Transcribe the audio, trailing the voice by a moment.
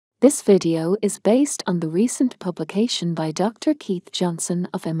This video is based on the recent publication by Dr. Keith Johnson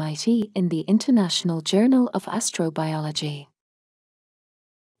of MIT in the International Journal of Astrobiology.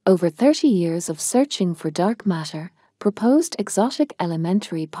 Over 30 years of searching for dark matter, proposed exotic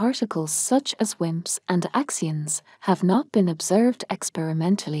elementary particles such as WIMPs and axions have not been observed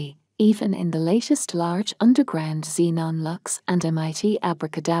experimentally, even in the latest large underground xenon lux and MIT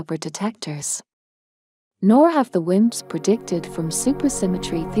abracadabra detectors. Nor have the WIMPs predicted from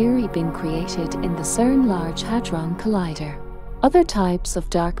supersymmetry theory been created in the CERN Large Hadron Collider. Other types of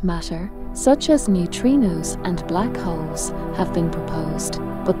dark matter, such as neutrinos and black holes, have been proposed,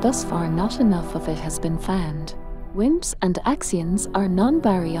 but thus far not enough of it has been found. WIMPs and axions are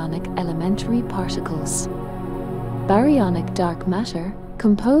non-baryonic elementary particles. Baryonic dark matter,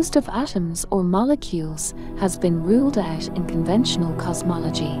 composed of atoms or molecules, has been ruled out in conventional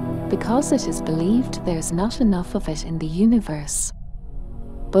cosmology, because it is believed there's not enough of it in the universe.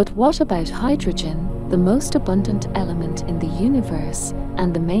 But what about hydrogen, the most abundant element in the universe,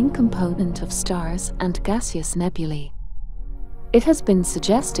 and the main component of stars and gaseous nebulae? It has been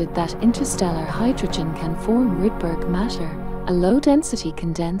suggested that interstellar hydrogen can form Rydberg matter, a low-density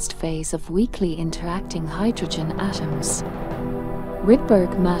condensed phase of weakly interacting hydrogen atoms.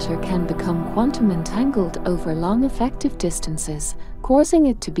 Rydberg matter can become quantum entangled over long effective distances, causing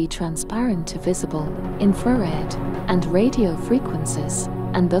it to be transparent to visible, infrared, and radio frequencies,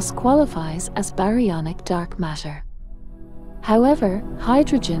 and thus qualifies as baryonic dark matter. However,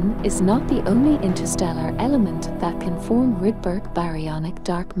 hydrogen is not the only interstellar element that can form Rydberg baryonic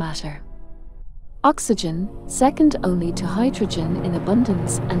dark matter. Oxygen, second only to hydrogen in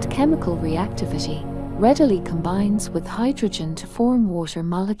abundance and chemical reactivity, readily combines with hydrogen to form water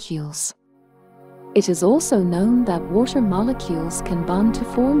molecules. It is also known that water molecules can bond to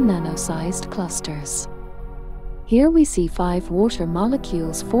form nano-sized clusters. Here we see 5 water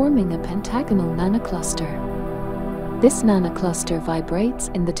molecules forming a pentagonal nanocluster. This nanocluster vibrates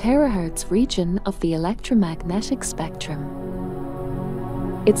in the terahertz region of the electromagnetic spectrum.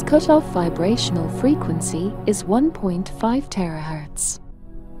 Its cutoff vibrational frequency is 1.5 terahertz.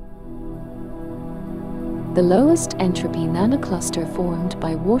 The lowest entropy nanocluster formed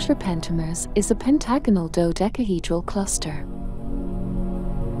by water pentamers is a pentagonal dodecahedral cluster.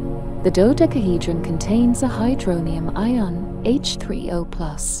 The dodecahedron contains a hydronium ion,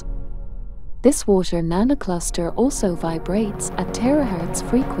 H3O+. This water nanocluster also vibrates at terahertz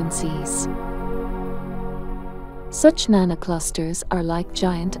frequencies. Such nanoclusters are like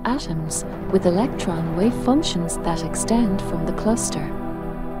giant atoms, with electron wave functions that extend from the cluster.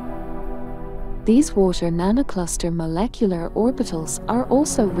 These water nanocluster molecular orbitals are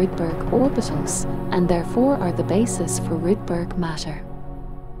also Rydberg orbitals, and therefore are the basis for Rydberg matter.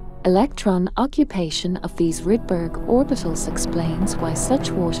 Electron occupation of these Rydberg orbitals explains why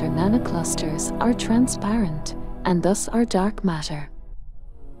such water nanoclusters are transparent, and thus are dark matter.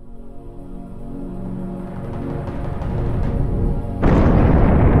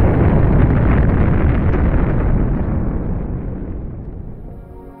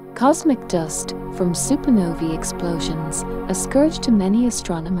 Cosmic dust from supernovae explosions, a scourge to many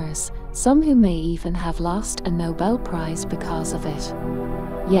astronomers, some who may even have lost a Nobel Prize because of it.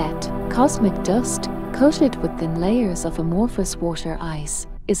 Yet, cosmic dust, coated with thin layers of amorphous water ice,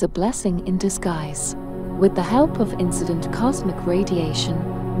 is a blessing in disguise. With the help of incident cosmic radiation,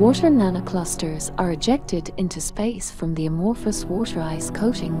 water nanoclusters are ejected into space from the amorphous water ice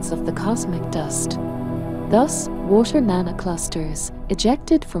coatings of the cosmic dust. Thus, water nanoclusters,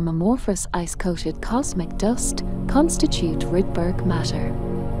 ejected from amorphous ice-coated cosmic dust, constitute Rydberg matter.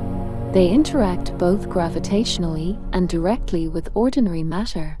 They interact both gravitationally and directly with ordinary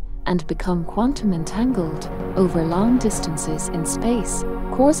matter, and become quantum entangled over long distances in space,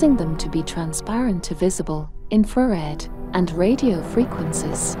 causing them to be transparent to visible, infrared, and radio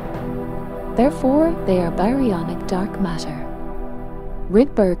frequencies. Therefore, they are baryonic dark matter.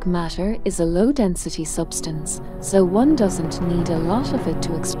 Rydberg matter is a low-density substance, so one doesn't need a lot of it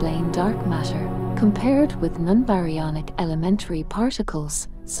to explain dark matter, compared with non-baryonic elementary particles,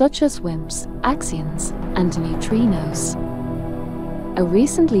 such as WIMPs, axions, and neutrinos. A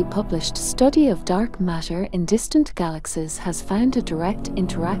recently published study of dark matter in distant galaxies has found a direct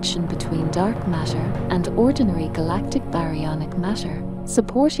interaction between dark matter and ordinary galactic baryonic matter,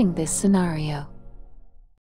 supporting this scenario.